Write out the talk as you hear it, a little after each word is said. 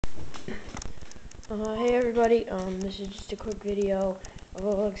Hey everybody, this is just a quick video of a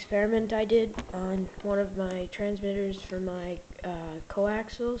little experiment I did on one of my transmitters for my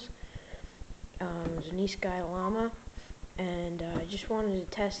coaxials. It was an Esky llama, and I just wanted to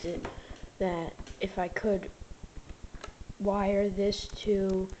test it, that if I could wire this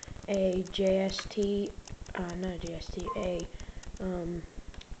to a JST, not a JST, a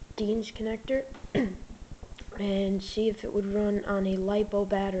Dean's connector, and see if it would run on a Lipo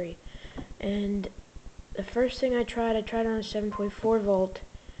battery. And the first thing I tried on a 7.4 volt.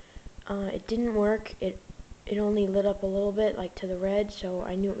 It didn't work. It only lit up a little bit, like to the red, so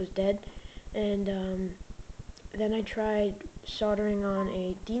I knew it was dead. And then I tried soldering on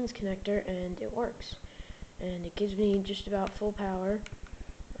a Dean's connector, and it works. And it gives me just about full power.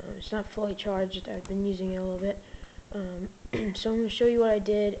 It's not fully charged. I've been using it a little bit. So I'm going to show you what I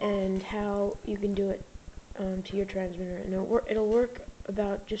did and how you can do it to your transmitter. And it'll work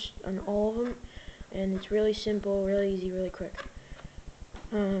about just on all of them. And it's really simple, really easy, really quick.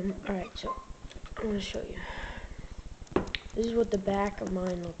 Alright, so I'm going to show you. This is what the back of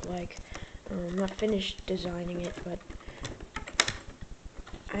mine looked like. I'm not finished designing it, but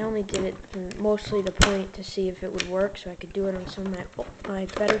I only did it for mostly the point to see if it would work, so I could do it on some of my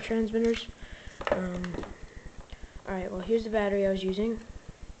better transmitters. Alright, well, here's the battery I was using.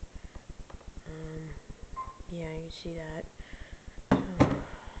 Yeah, you can see that.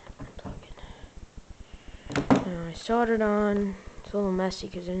 I soldered on. It's a little messy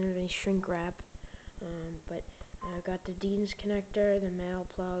because I didn't have any shrink wrap, but I've got the Dean's connector, the male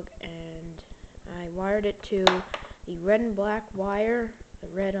plug, and I wired it to the red and black wire, the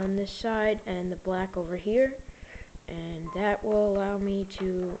red on this side and the black over here, and that will allow me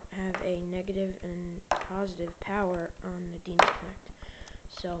to have a negative and positive power on the Dean's connect.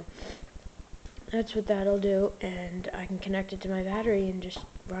 So that's what that'll do, and I can connect it to my battery and just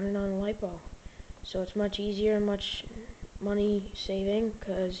run it on a Lipo. So it's much easier and much money saving,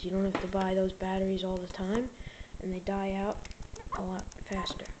 because you don't have to buy those batteries all the time, and they die out a lot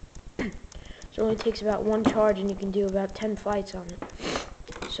faster. So it only takes about one charge, and you can do about 10 flights on it.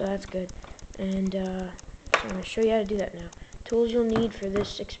 So that's good. And so I'm going to show you how to do that now. Tools you'll need for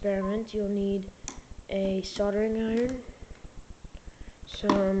this experiment: you'll need a soldering iron,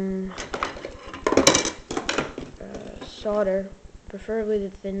 some solder, preferably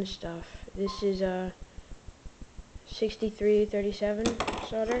the thin stuff. This is a 6337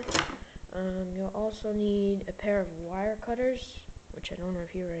 solder. You'll also need a pair of wire cutters, which I don't have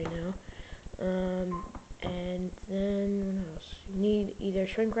here right now. And then what else? You need either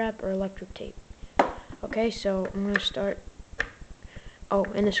shrink wrap or electric tape. Okay, so I'm going to start. Oh,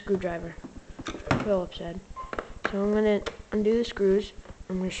 and a screwdriver. Phillips said. So I'm going to undo the screws.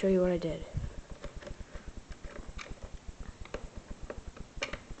 I'm going to show you what I did.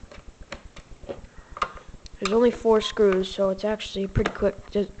 There's only 4 screws, so it's actually a pretty quick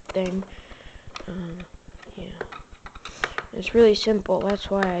thing. Yeah. It's really simple,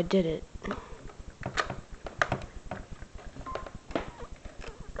 that's why I did it.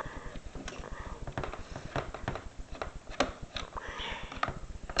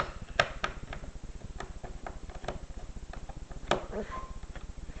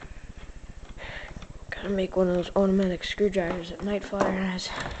 Gotta make one of those automatic screwdrivers that Night Flyer has.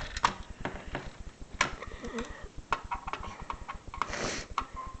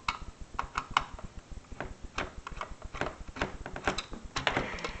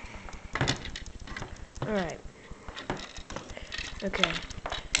 Alright. Okay.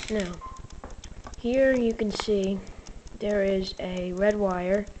 Now, here you can see there is a red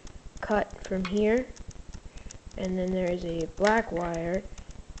wire cut from here, and then there is a black wire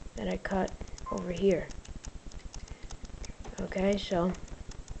that I cut over here. Okay, so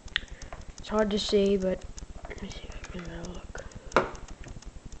it's hard to see, but let me see if I can have a look.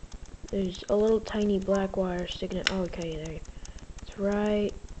 There's a little tiny black wire sticking out. Oh, okay, there. It's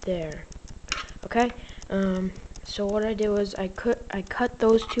right there. Okay. So what I did was I cut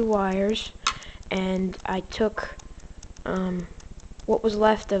those 2 wires, and I took what was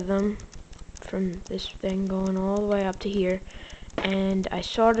left of them from this thing going all the way up to here, and I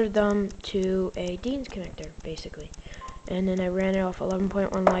soldered them to a Dean's connector, basically. And then I ran it off 11.1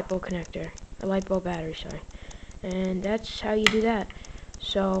 Lipo connector, a Lipo battery, sorry. And that's how you do that.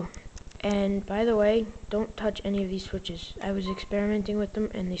 So, and by the way, don't touch any of these switches. I was experimenting with them,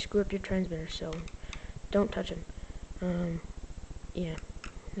 and they screw up your transmitter, so don't touch them. Yeah,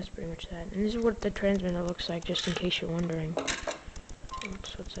 that's pretty much that. And this is what the transmitter looks like, just in case you're wondering.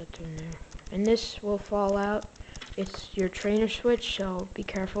 Oops, what's that doing there? And this will fall out. It's your trainer switch, so be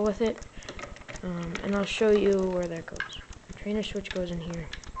careful with it. And I'll show you where that goes. The trainer switch goes in here.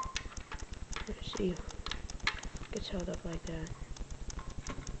 See, gets held up like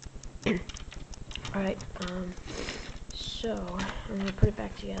that. Alright, so I'm gonna put it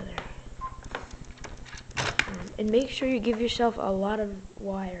back together. And make sure you give yourself a lot of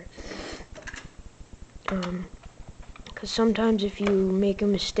wire. Because sometimes if you make a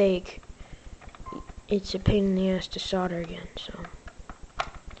mistake, it's a pain in the ass to solder again, so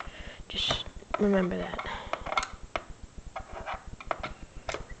just remember that.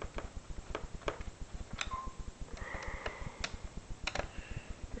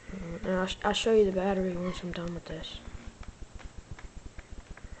 And I'll show you the battery once I'm done with this.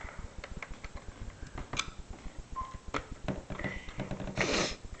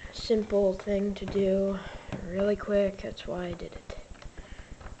 Simple thing to do, really quick, that's why I did it.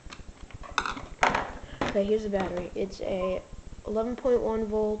 Okay, here's the battery. It's a 11.1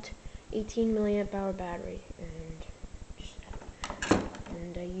 volt, 18 milliamp hour battery,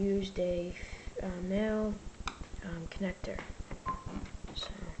 and I used a male connector. So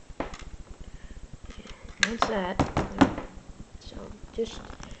that's that. So just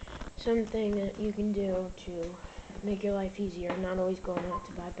something that you can do to make your life easier, not always going out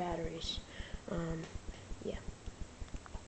to buy batteries. Yeah.